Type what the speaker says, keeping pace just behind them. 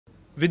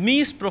With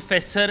me is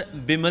Professor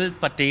Bimal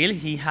Patel.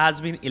 He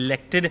has been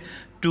elected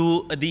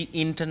to the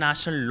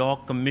International Law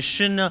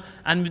Commission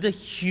and with a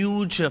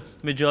huge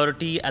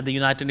majority at the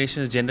United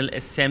Nations General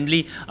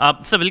Assembly.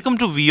 So welcome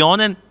to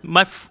WION, and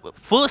my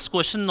first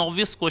question,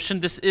 obvious question,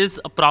 this is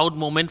a proud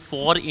moment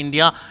for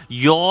India.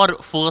 Your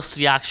first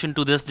reaction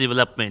to this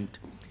development?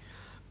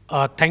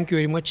 Thank you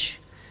very much.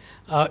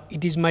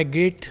 It is my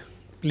great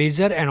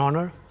pleasure and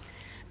honor,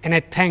 and I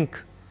thank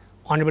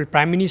Honorable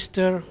Prime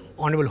Minister,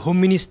 Honorable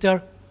Home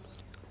Minister,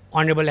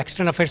 Honorable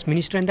External Affairs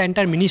Minister and the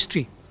entire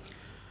ministry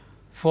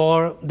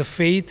for the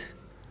faith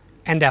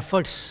and the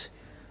efforts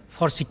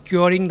for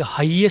securing the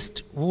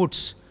highest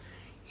votes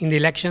in the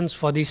elections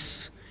for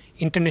this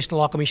International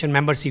Law Commission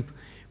membership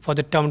for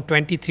the term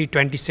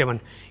 23-27.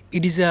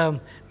 It is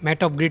a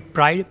matter of great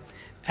pride,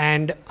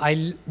 and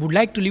I would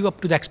like to live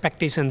up to the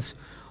expectations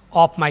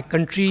of my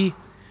country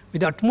with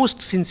the utmost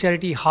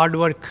sincerity, hard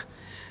work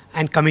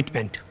and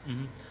commitment.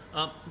 Mm-hmm.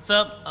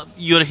 Sir,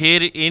 you're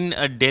here in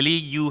Delhi.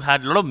 You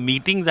had a lot of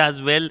meetings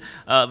as well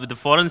with the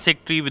Foreign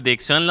Secretary, with the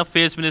External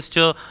Affairs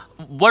Minister.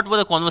 What were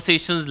the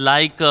conversations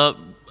like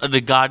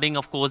regarding,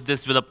 of course,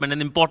 this development,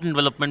 an important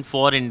development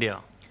for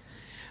India?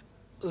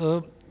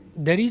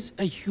 There is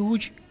a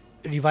huge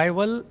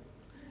revival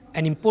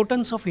and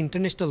importance of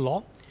international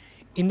law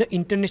in the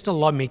international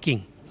law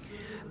making.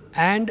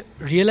 And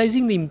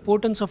realizing the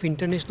importance of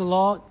international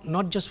law,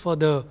 not just for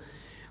the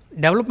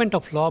development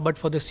of law, but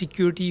for the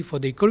security, for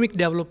the economic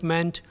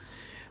development,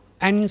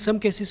 and in some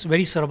cases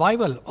very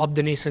survival of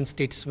the nation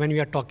states when we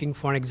are talking,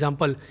 for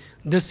example,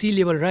 the sea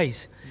level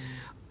rise.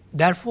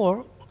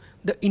 Therefore,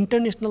 the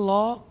international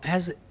law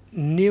has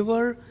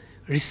never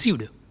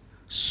received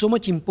so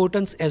much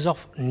importance as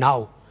of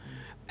now.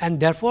 And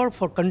therefore,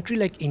 for a country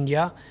like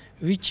India,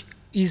 which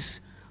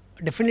is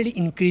definitely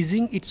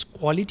increasing its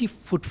quality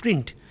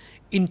footprint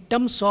in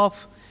terms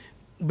of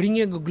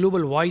bringing a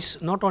global voice,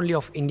 not only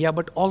of India,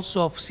 but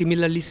also of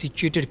similarly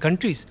situated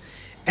countries.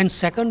 And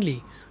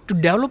secondly, to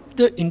develop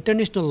the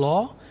international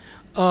law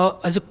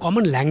as a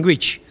common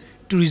language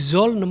to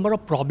resolve a number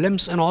of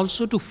problems and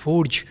also to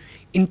forge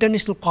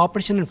international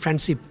cooperation and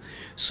friendship.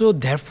 So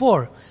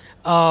therefore,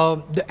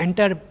 the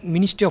entire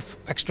Ministry of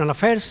External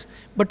Affairs,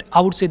 but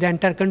I would say the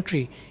entire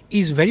country,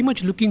 is very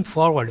much looking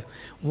forward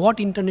what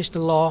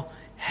international law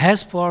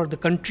has for the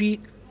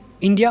country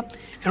India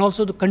and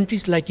also the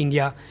countries like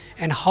India,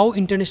 and how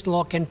international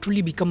law can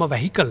truly become a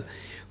vehicle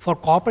for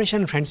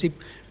cooperation and friendship,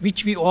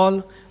 which we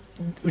all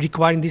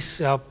require in this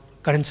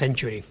current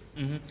century.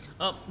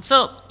 Mm-hmm.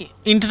 So,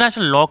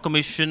 International Law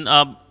Commission,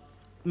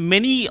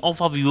 many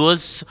of our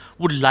viewers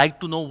would like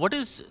to know what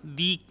is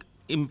the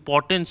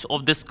importance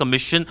of this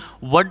commission,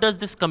 what does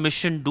this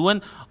commission do,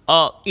 and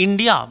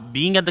India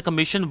being at the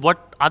commission,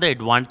 what are the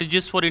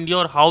advantages for India,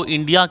 or how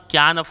India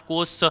can, of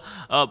course,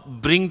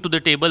 bring to the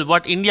table,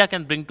 what India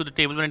can bring to the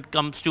table when it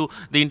comes to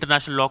the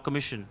International Law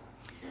Commission?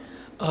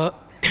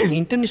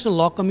 International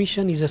Law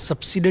Commission is a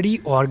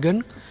subsidiary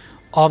organ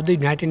of the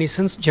United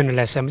Nations General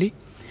Assembly.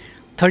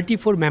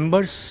 34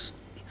 members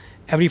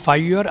every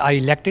 5 years are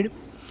elected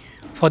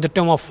for the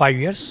term of 5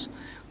 years.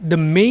 The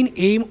main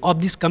aim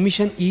of this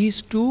commission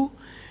is to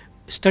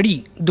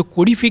study the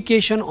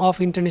codification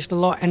of international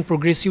law and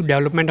progressive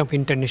development of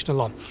international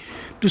law.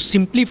 To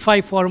simplify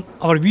for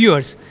our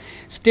viewers,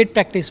 state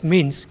practice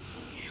means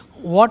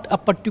what a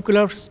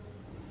particular,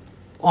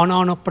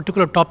 on a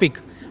particular topic,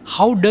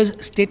 how does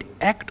state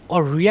act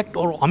or react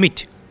or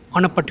omit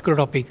on a particular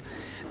topic,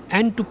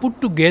 and to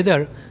put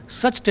together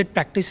such state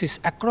practices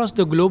across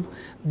the globe,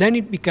 then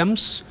it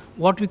becomes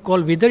what we call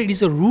whether it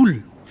is a rule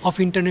of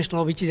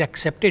international law which is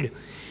accepted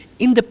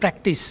in the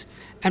practice,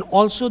 and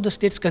also the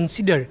states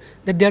consider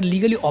that they are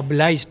legally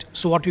obliged,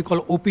 so what we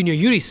call opinio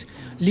juris,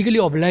 legally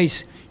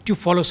obliged to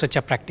follow such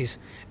a practice.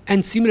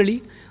 And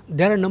similarly,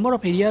 there are a number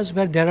of areas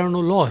where there are no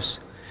laws,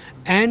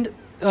 and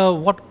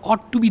what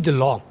ought to be the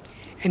law.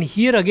 And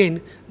here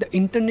again, the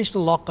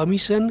International Law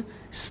Commission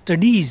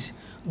studies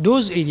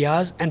those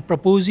areas and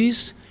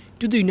proposes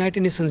to the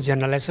United Nations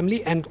General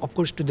Assembly and of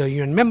course to the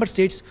UN member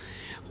states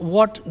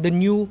what the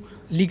new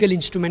legal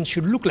instrument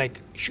should look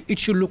like. It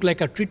should look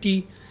like a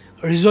treaty,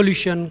 a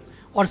resolution,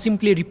 or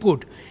simply a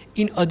report.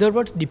 In other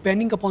words,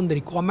 depending upon the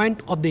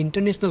requirement of the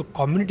international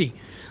community,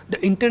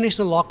 the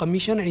International Law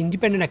Commission, an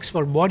independent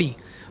expert body,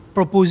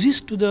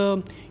 proposes to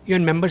the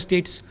UN member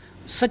states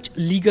such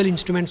legal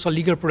instruments or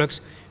legal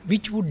products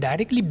which would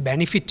directly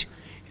benefit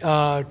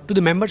to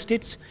the member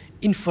states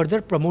in further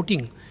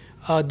promoting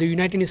the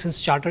United Nations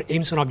Charter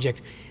aims and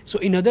objects. So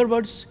in other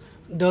words,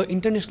 the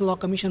International Law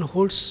Commission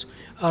holds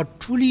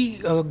truly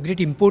great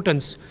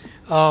importance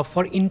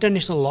for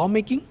international law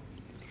making,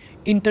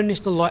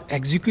 international law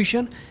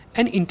execution,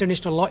 and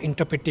international law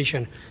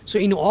interpretation. So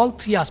in all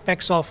three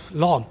aspects of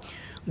law,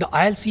 the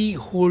ILC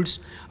holds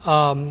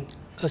a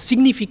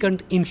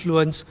significant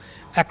influence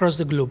across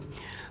the globe.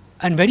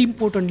 And very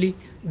importantly,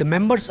 the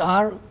members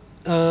are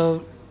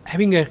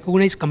having a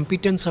recognized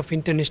competence of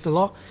international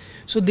law,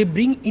 so they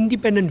bring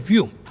independent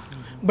view,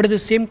 but at the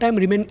same time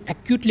remain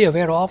acutely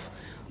aware of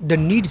the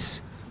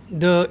needs,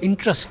 the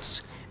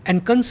interests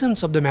and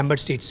concerns of the member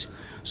states.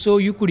 So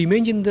you could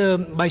imagine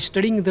by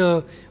studying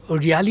the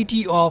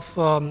reality of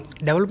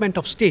development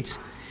of states,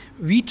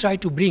 we try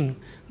to bring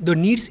the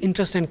needs,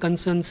 interests and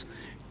concerns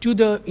to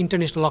the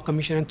International Law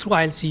Commission and through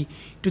ILC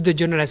to the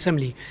General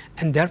Assembly.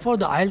 And therefore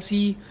the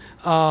ILC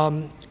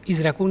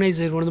is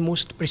recognized as one of the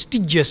most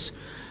prestigious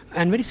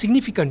and very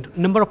significant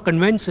number of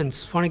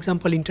conventions. For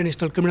example,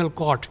 International Criminal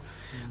Court,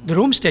 the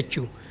Rome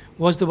Statute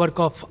was the work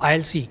of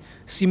ILC.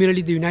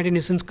 Similarly, the United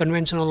Nations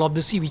Convention on Law of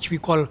the Sea, which we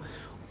call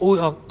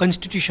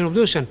Constitution of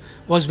the Ocean,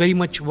 was very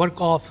much work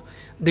of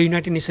the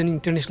United Nations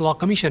International Law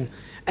Commission.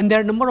 And there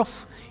are a number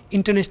of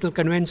international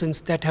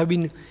conventions that have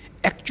been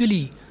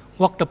actually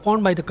worked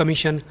upon by the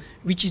Commission,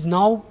 which is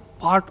now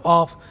part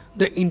of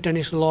the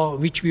international law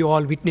which we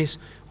all witness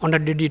on a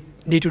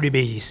day-to-day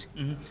basis.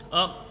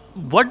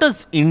 What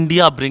does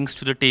India brings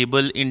to the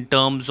table in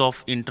terms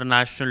of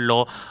international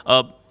law?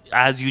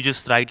 As you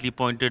just rightly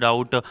pointed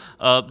out,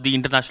 the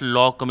International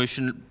Law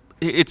Commission,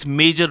 its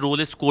major role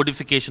is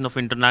codification of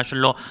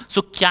international law.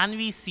 So can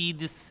we see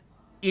this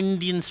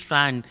Indian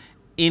strand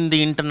in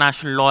the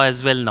international law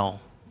as well now?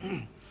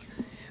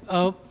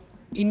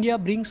 India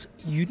brings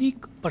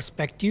unique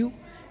perspective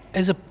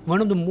as one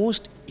of the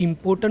most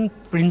important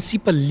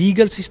principal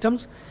legal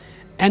systems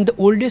and the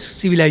oldest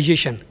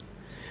civilization.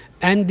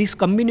 And this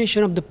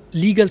combination of the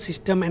legal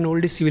system and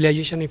oldest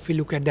civilization, if we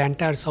look at the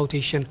entire South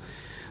Asian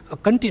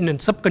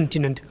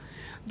subcontinent,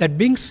 that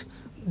brings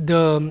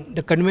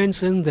the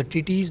conventions, the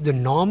treaties, the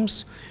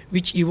norms,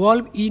 which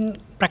evolve in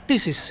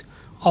practices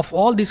of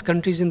all these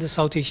countries in the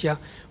South Asia,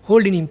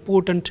 hold an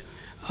important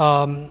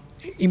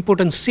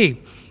say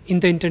in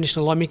the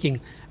international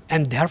lawmaking.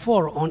 And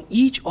therefore, on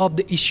each of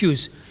the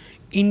issues,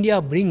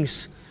 India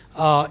brings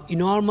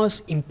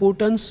enormous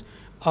importance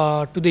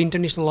to the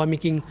international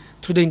lawmaking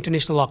through the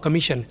International Law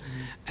Commission.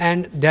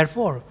 And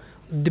therefore,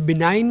 the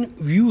benign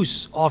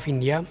views of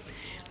India,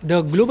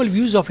 the global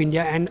views of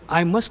India, and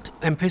I must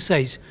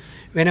emphasize,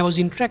 when I was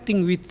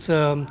interacting with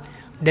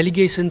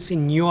delegations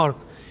in New York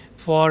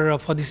for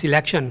this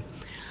election,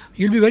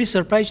 you'll be very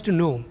surprised to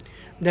know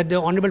that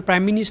the Honorable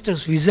Prime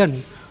Minister's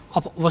vision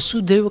of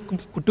Vasudhaiva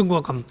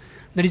Kutumbakam,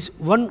 that is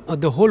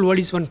the whole world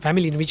is one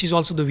family, which is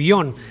also the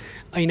WION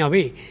in a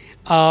way,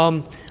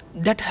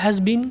 that has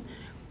been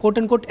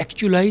quote-unquote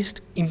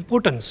actualized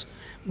importance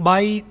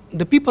by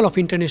the people of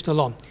international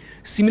law.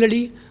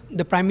 Similarly,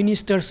 the Prime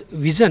Minister's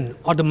vision,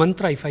 or the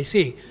mantra, if I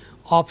say,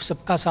 of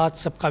Sabka Saath,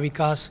 Sabka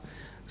Vikas,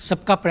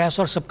 Sabka Prayas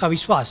or Sabka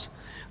Vishwas.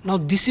 Now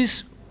this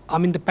is,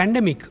 the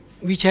pandemic,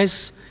 which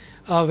has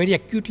very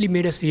acutely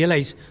made us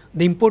realize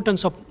the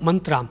importance of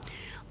mantra.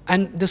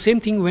 And the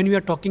same thing when we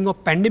are talking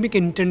of pandemic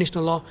and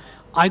international law,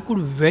 I could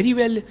very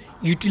well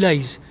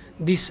utilize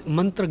this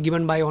mantra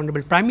given by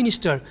Honorable Prime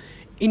Minister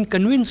in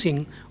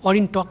convincing or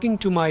in talking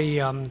to my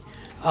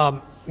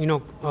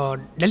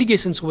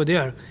delegations over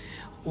there.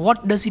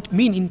 What does it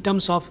mean in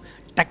terms of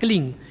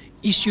tackling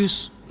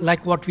issues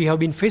like what we have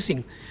been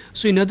facing?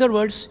 So in other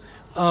words,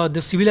 the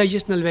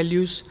civilizational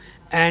values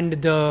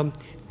and the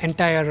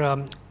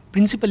entire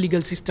principal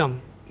legal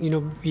system,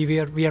 we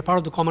are part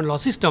of the common law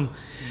system,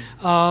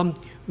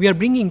 we are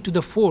bringing to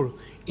the fore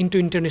into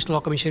International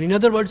Law Commission. In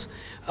other words,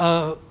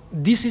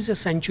 this is a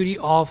century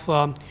of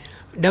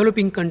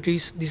developing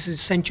countries, this is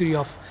a century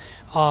of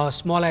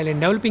small island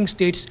developing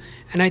states,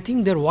 and I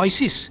think their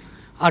voices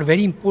are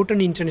very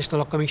important in International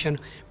Law Commission.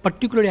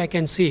 Particularly, I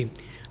can say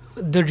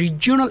the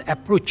regional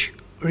approach,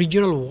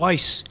 regional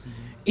voice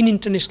in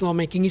international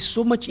lawmaking is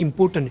so much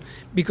important,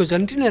 because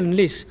until and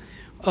unless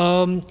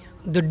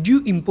the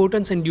due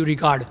importance and due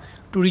regard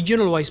to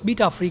regional voice, be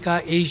it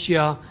Africa,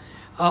 Asia,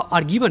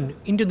 are given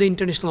into the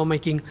international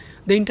lawmaking,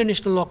 the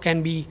international law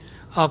can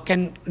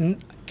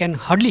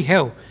hardly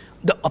have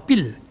the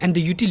appeal and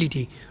the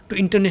utility to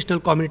international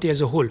community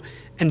as a whole.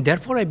 And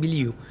therefore, I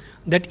believe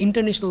that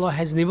international law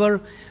has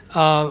never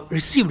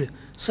received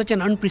such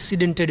an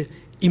unprecedented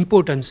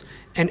importance.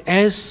 And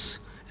as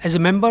a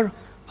member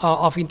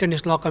of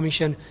International Law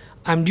Commission,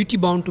 I am duty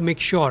bound to make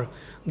sure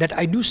that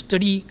I do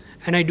study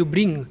and I do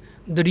bring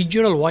the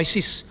regional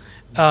voices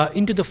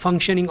into the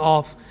functioning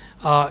of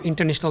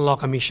International Law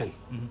Commission.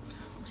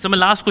 So my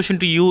last question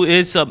to you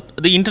is,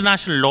 the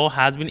international law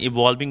has been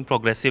evolving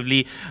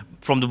progressively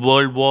from the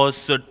world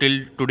wars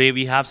till today.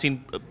 We have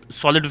seen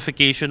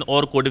solidification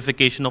or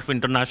codification of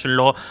international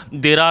law.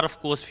 There are, of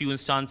course, few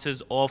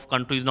instances of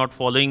countries not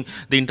following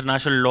the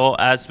international law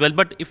as well.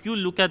 But if you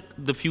look at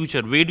the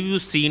future, where do you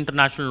see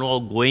international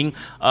law going?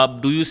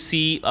 Do you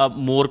see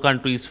more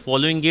countries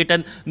following it,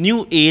 and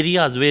new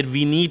areas where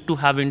we need to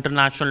have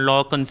international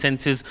law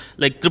consensus,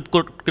 like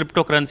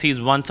cryptocurrency is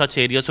one such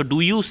area. So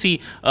do you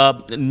see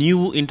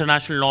new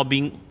international law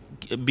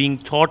being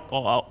thought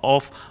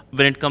of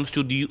when it comes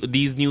to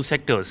these new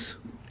sectors?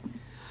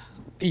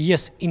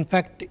 Yes, in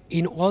fact,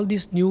 in all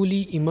these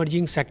newly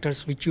emerging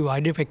sectors which you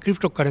identify,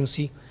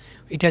 cryptocurrency,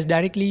 it has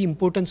directly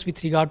importance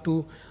with regard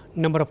to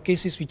number of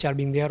cases which are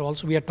being there.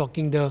 Also, we are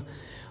talking the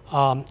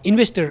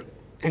investor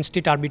and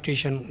state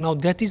arbitration. Now,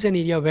 that is an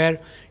area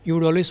where you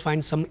would always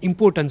find some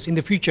importance in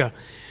the future.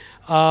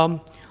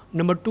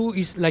 Number two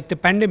is like the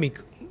pandemic.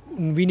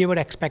 We never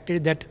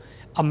expected that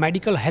a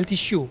medical health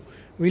issue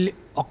will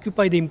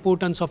occupy the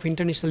importance of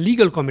international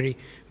legal community,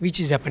 which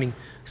is happening.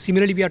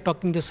 Similarly, we are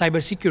talking the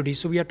cyber security,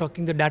 so we are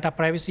talking the data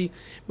privacy,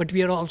 but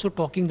we are also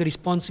talking the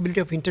responsibility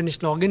of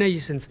international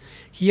organizations.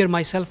 Here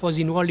myself was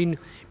involved in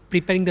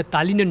preparing the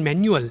Tallinn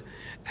manual,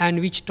 and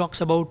which talks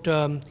about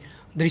the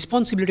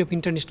responsibility of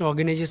international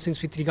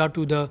organizations with regard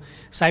to the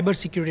cyber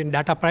security and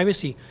data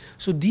privacy.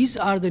 So these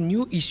are the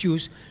new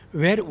issues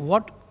where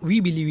what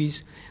we believe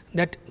is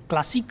that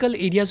classical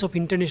areas of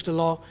international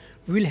law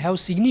will have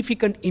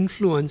significant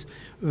influence,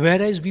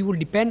 whereas we will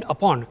depend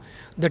upon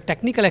the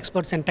technical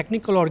experts and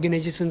technical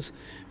organizations,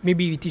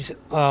 maybe it is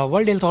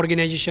World Health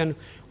Organization,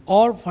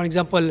 or for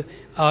example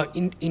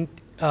in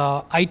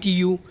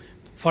ITU,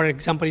 for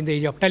example in the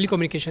area of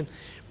telecommunication,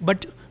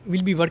 but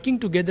we'll be working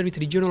together with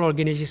regional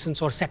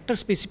organizations or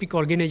sector-specific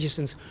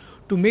organizations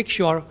to make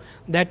sure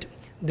that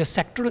the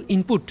sectoral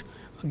input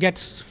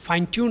gets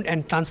fine-tuned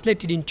and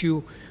translated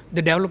into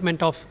the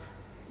development of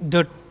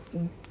the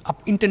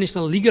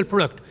international legal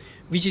product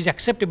which is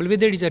acceptable,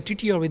 whether it is a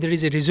treaty or whether it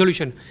is a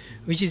resolution,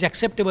 which is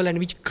acceptable and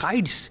which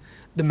guides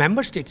the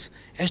member states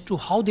as to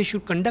how they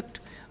should conduct,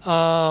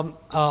 I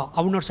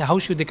would not say how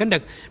should they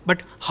conduct,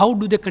 but how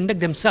do they conduct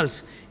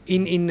themselves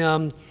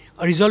in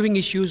resolving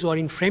issues or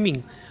in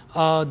framing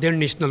their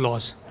national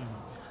laws.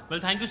 Well,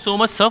 thank you so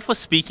much, sir, for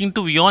speaking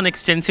to WION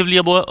extensively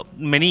about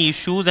many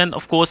issues and,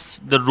 of course,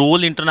 the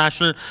role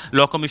International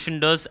Law Commission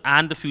does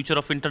and the future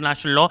of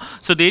international law.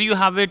 So there you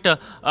have it,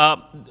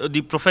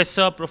 the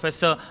Professor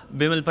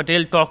Bimal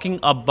Patel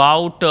talking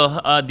about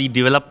the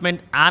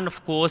development and,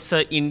 of course,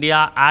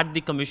 India at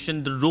the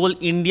Commission, the role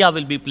India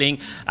will be playing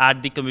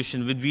at the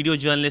Commission. With video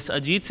journalist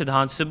Ajit,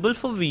 Sidhant, Sibal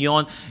for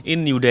WION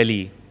in New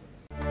Delhi.